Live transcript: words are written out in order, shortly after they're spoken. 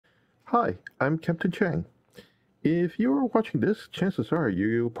Hi, I'm Captain Chang. If you're watching this, chances are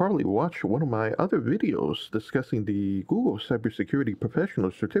you probably watched one of my other videos discussing the Google Cybersecurity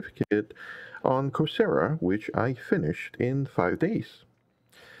Professional Certificate on Coursera, which I finished in 5 days.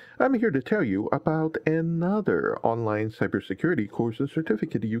 I'm here to tell you about another online cybersecurity course and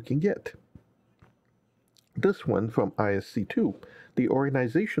certificate you can get. This one from ISC2, the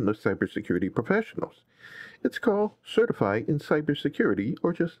Organization of Cybersecurity Professionals. It's called Certified in Cybersecurity,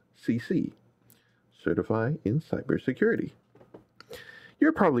 or just CC. Certified in Cybersecurity.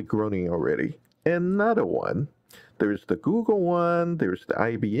 You're probably groaning already. Another one. There's the Google one, there's the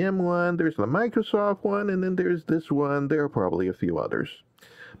IBM one, there's the Microsoft one, and then there's this one. There are probably a few others.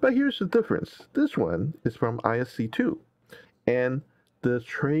 But here's the difference. This one is from ISC2, and the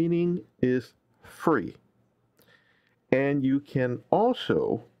training is free. And you can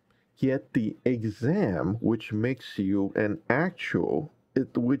also get the exam, which makes you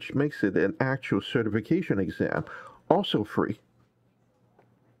which makes it an actual certification exam, also free.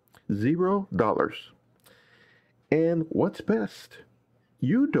 $0. And what's best,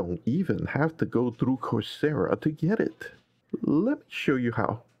 you don't even have to go through Coursera to get it. Let me show you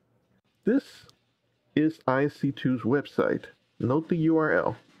how. This is ISC2's website. Note the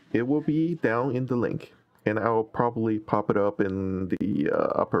URL. It will be down in the link, and I'll probably pop it up in the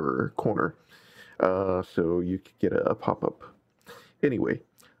upper corner so you can get a pop-up. Anyway,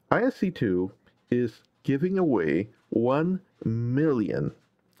 ISC2 is giving away 1 million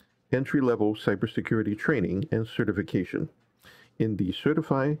entry-level cybersecurity training and certification in the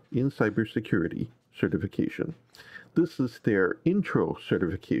Certified in Cybersecurity certification. This is their intro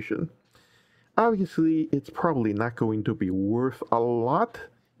certification. Obviously, it's probably not going to be worth a lot.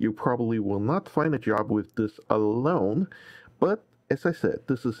 You probably will not find a job with this alone, but as I said,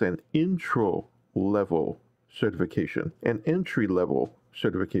 this is an intro level certification, an entry level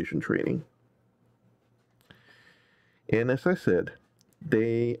certification training. And as I said,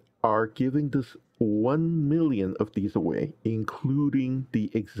 they are giving this 1 million of these away, including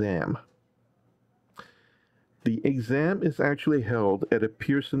the exam. The exam is actually held at a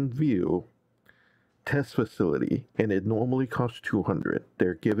Pearson VUE test facility, and it normally costs $200.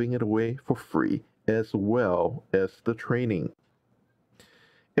 They're giving it away for free, as well as the training.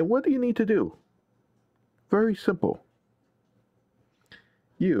 And what do you need to do? Very simple.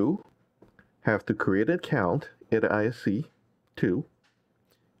 You have to create an account at ISC2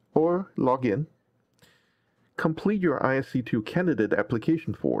 or log in, complete your ISC2 candidate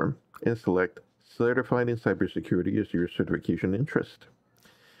application form, and select Certified in Cybersecurity as your certification interest.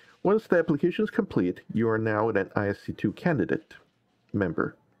 Once the application is complete, you are now an ISC2 candidate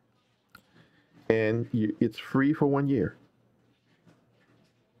member, and it's free for 1 year.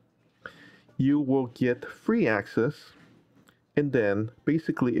 You will get free access, and then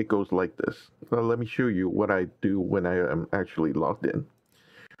basically it goes like this. Let me show you what I do when I am actually logged in.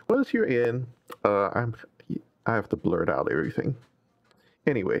 Once you're in, I have to blur out everything.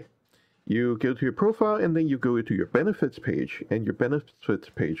 Anyway, you go to your profile, and then you go to your benefits page, and your benefits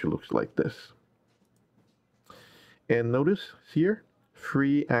page looks like this. And notice here,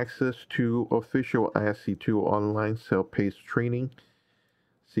 free access to official ISC2 online self-paced training.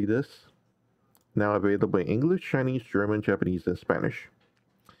 See this? Now available in English, Chinese, German, Japanese, and Spanish.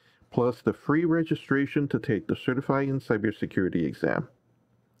 Plus the free registration to take the Certified in Cybersecurity exam.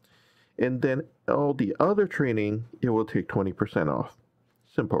 And then all the other training, it will take 20% off.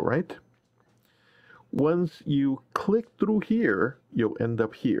 Simple, right? Once you click through here, you'll end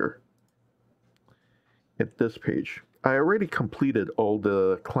up here at this page. I already completed all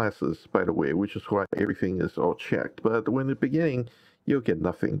the classes, by the way, which is why everything is all checked. But when the beginning, you'll get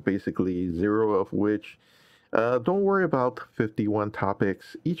nothing, basically 0 of which. Don't worry about 51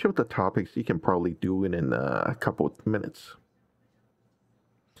 topics. Each of the topics you can probably do in a couple of minutes.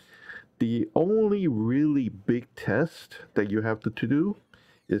 The only really big test that you have to do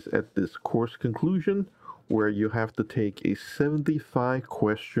is at this course conclusion, where you have to take a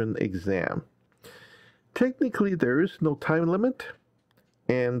 75-question exam. Technically, there is no time limit,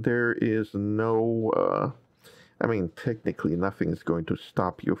 and there is no, technically nothing is going to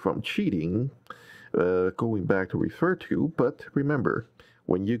stop you from cheating, going back to refer to, but remember,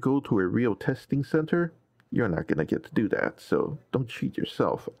 when you go to a real testing center, you're not going to get to do that, so don't cheat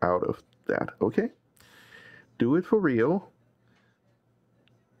yourself out of that, okay? Do it for real.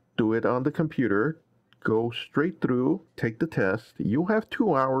 Do it on the computer, go straight through, take the test. You'll have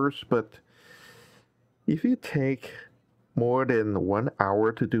 2 hours, but if you take more than 1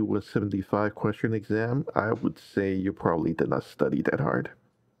 hour to do a 75-question exam, I would say you probably did not study that hard.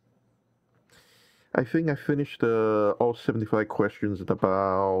 I think I finished all 75 questions in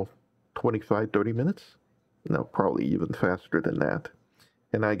about 25, 30 minutes. No, probably even faster than that.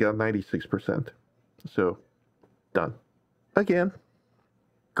 And I got 96%. So, done. Again,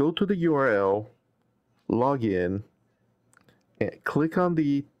 go to the URL, log in, and click on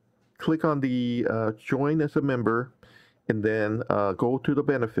the join as a member, and then go to the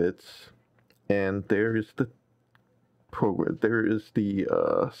benefits, and there is the program. There is the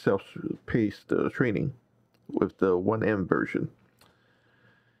self-paced training with the 1M version.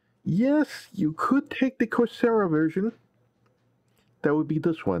 Yes, you could take the Coursera version. That would be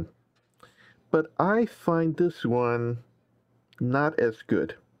this one. But I find this one not as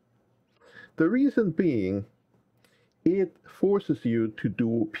good. The reason being, it forces you to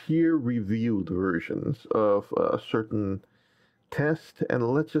do peer-reviewed versions of a certain test,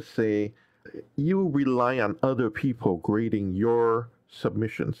 and let's just say you rely on other people grading your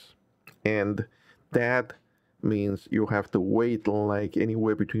submissions, and that means you have to wait like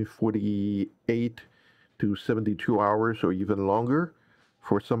anywhere between 48 to 72 hours or even longer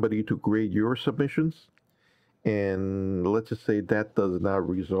for somebody to grade your submissions. And let's just say that does not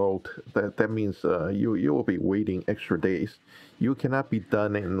result. That means you will be waiting extra days. You cannot be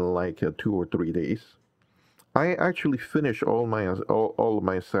done in like 2 or 3 days. I actually finished all of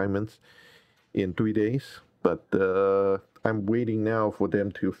my assignments in 3 days, but I'm waiting now for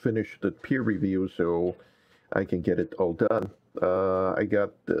them to finish the peer review so I can get it all done. I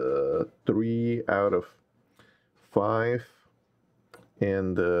got 3 out of 5,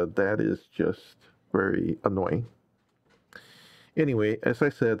 and that is just very annoying. Anyway, as I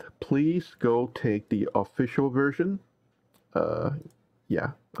said, please go take the official version.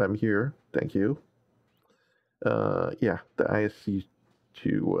 Yeah, I'm here. Thank you. Yeah, the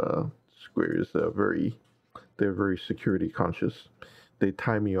ISC2 Square is they're very security conscious. They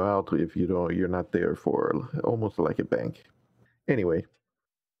time you out if you're not there for almost like a bank. Anyway,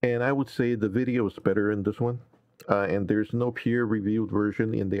 and I would say the video is better in this one. And there's no peer-reviewed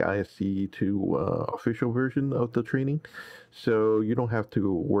version in the ISC2 official version of the training. So you don't have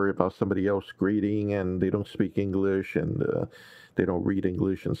to worry about somebody else grading and they don't speak English and they don't read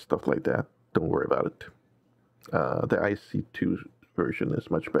English and stuff like that. Don't worry about it. The ISC2 version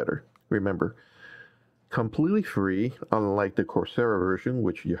is much better. Remember, completely free, unlike the Coursera version,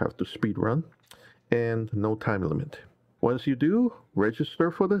 which you have to speed run, and no time limit. Once you do,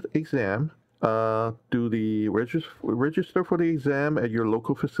 register for the exam. Do the register for the exam at your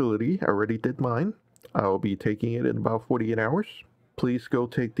local facility. I already did mine. I'll be taking it in about 48 hours. Please go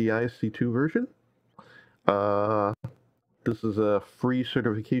take the ISC2 version. This is a free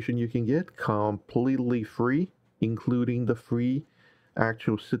certification you can get, completely free, including the free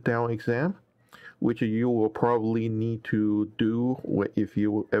actual sit-down exam, which you will probably need to do if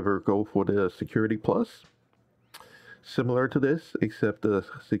you ever go for the Security Plus. Similar to this, except the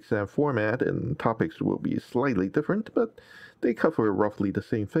exam format and topics will be slightly different, but they cover roughly the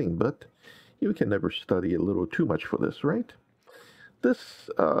same thing. But you can never study a little too much for this, right? This,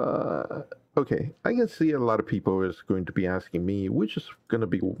 okay, I can see a lot of people is going to be asking me which is going to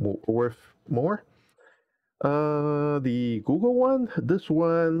be worth more. The Google one, this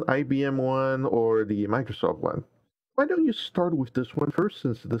one, IBM one, or the Microsoft one. Why don't you start with this one first,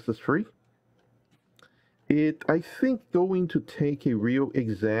 since this is free? I think going to take a real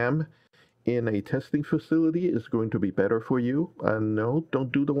exam in a testing facility is going to be better for you. No,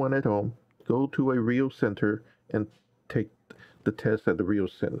 don't do the one at home. Go to a real center and take the test at the real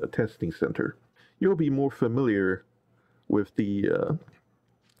testing center. You'll be more familiar with the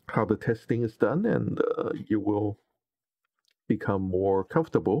how the testing is done, and you will become more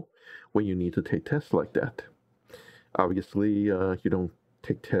comfortable when you need to take tests like that. Obviously, you don't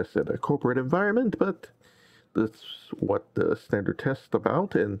take tests at a corporate environment, but that's what the standard test's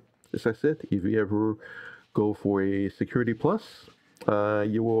about. And as I said, if you ever go for a Security Plus,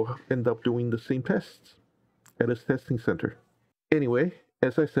 you will end up doing the same tests at a testing center. Anyway,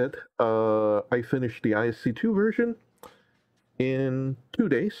 as I said, I finished the ISC2 version in 2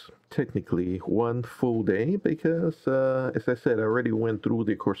 days, technically 1 full day, because as I said, I already went through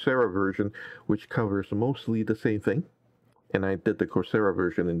the Coursera version, which covers mostly the same thing, and I did the Coursera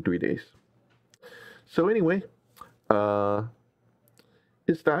version in 3 days. So anyway,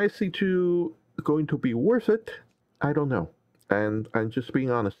 is the ISC2 going to be worth it? I don't know. And I'm just being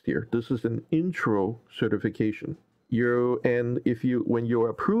honest here. This is an intro certification. When you're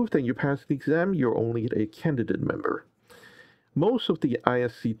approved and you pass the exam, you're only a candidate member. Most of the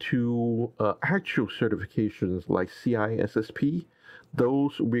ISC2 actual certifications like CISSP,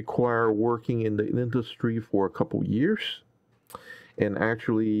 those require working in the industry for a couple years and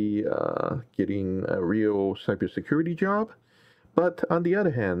actually getting a real cybersecurity job. But on the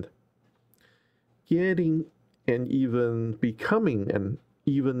other hand, getting and even becoming an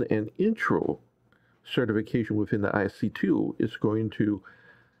intro certification within the ISC2 is going to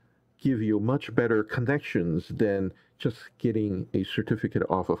give you much better connections than just getting a certificate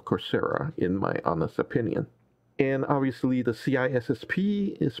off of Coursera, in my honest opinion. And obviously, the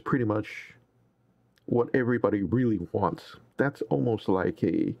CISSP is pretty much what everybody really wants. That's almost like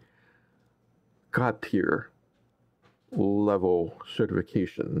a God tier level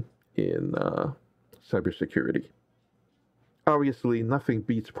certification in cybersecurity. Obviously, nothing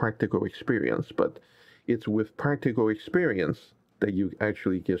beats practical experience, but it's with practical experience that you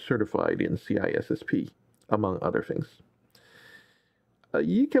actually get certified in CISSP, among other things.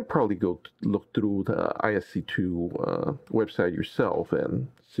 You can probably go look through the ISC2 website yourself and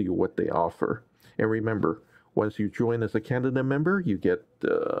see what they offer. And remember, once you join as a candidate member, you get,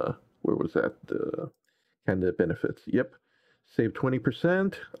 where was that? Candidate benefits. Yep. Save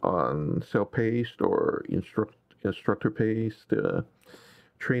 20% on self-paced or instructor-paced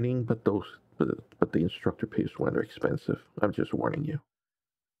training, but the instructor-paced ones are expensive. I'm just warning you.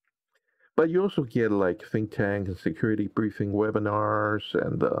 But you also get like think tank and security briefing webinars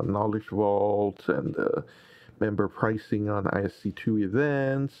and knowledge vaults and member pricing on ISC2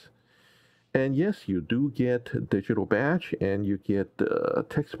 events. And yes, you do get a digital badge and you get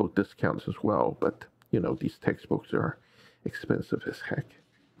textbook discounts as well. But, you know, these textbooks are expensive as heck.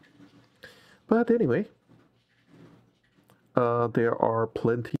 But anyway, there are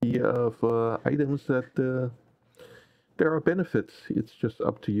plenty of items that there are benefits. It's just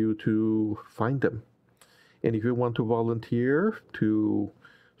up to you to find them. And if you want to volunteer to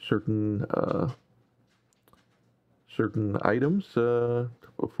certain items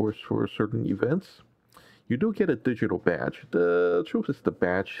for certain events, you do get a digital badge. The truth is, the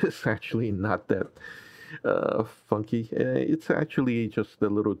badge is actually not that funky. It's actually just a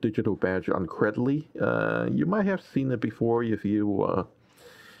little digital badge on Credly. You might have seen it before if you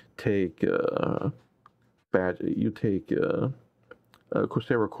take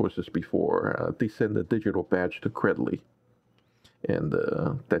Coursera courses before. They send a digital badge to Credly, and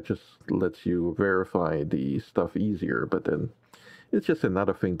that just lets you verify the stuff easier. But then it's just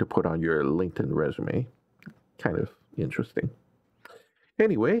another thing to put on your LinkedIn resume. Kind of interesting.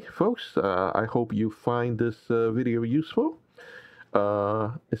 Anyway, folks, I hope you find this video useful.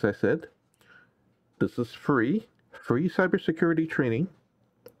 As I said, this is free cybersecurity training,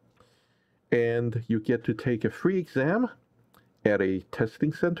 and you get to take a free exam at a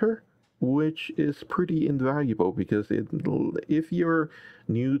testing center, which is pretty invaluable because if you're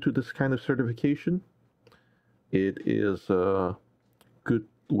new to this kind of certification, it is a good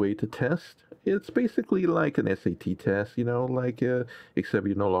way to test. It's basically like an SAT test, you know, like except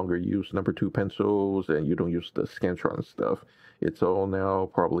you no longer use number 2 pencils and you don't use the Scantron stuff. It's all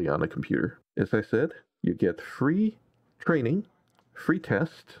now probably on a computer. As I said, you get free training, free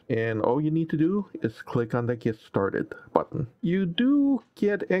test, and all you need to do is click on the Get Started button. You do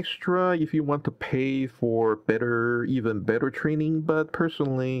get extra if you want to pay for even better training, but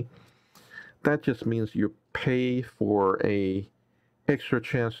personally, that just means you pay for a extra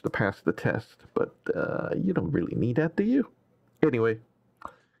chance to pass the test, but you don't really need that, do you? Anyway,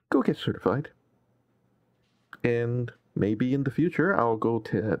 go get certified. And maybe in the future, I'll go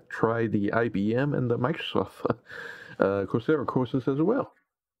to try the IBM and the Microsoft Coursera courses as well.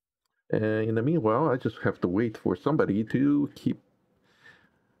 And in the meanwhile, I just have to wait for somebody to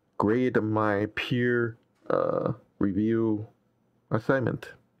grade my peer review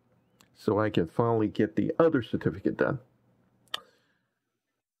assignment so I can finally get the other certificate done.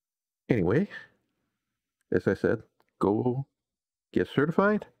 Anyway, as I said, go get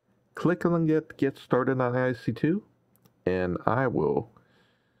certified, click on Get Started on ISC2, and I will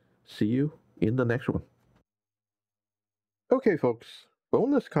see you in the next one. Okay, folks,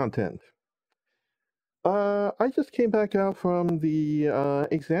 bonus content. I just came back out from the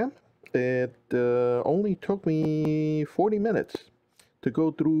exam. It only took me 40 minutes to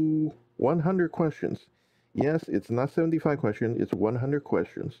go through 100 questions. Yes, it's not 75 questions, it's 100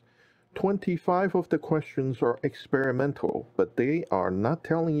 questions. 25 of the questions are experimental, but they are not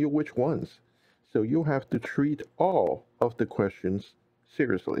telling you which ones. So you have to treat all of the questions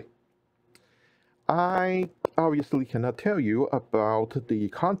seriously. I obviously cannot tell you about the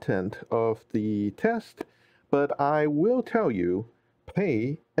content of the test, but I will tell you,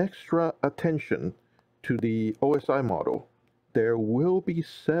 pay extra attention to the OSI model. There will be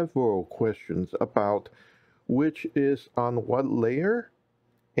several questions about which is on what layer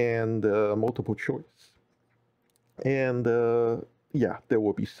and multiple choice. And yeah, there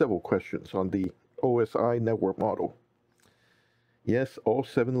will be several questions on the OSI network model. Yes, all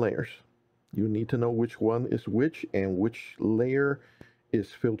 7 layers. You need to know which one is which and which layer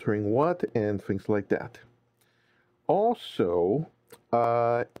is filtering what and things like that. Also,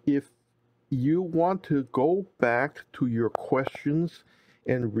 if you want to go back to your questions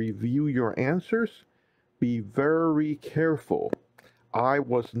and review your answers, be very careful. I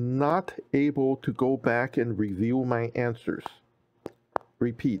was not able to go back and review my answers.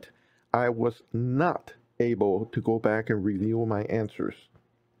 Repeat, I was not able to go back and review my answers.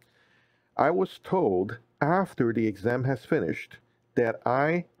 I was told after the exam has finished that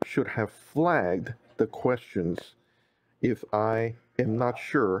I should have flagged the questions if I am not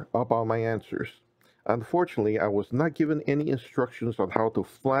sure about my answers. Unfortunately, I was not given any instructions on how to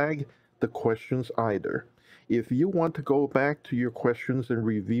flag the questions either. If you want to go back to your questions and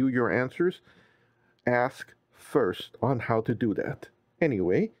review your answers, ask first on how to do that.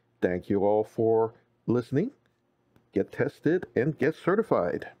 Anyway, thank you all for listening. Get tested and get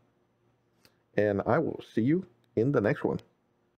certified. And I will see you in the next one.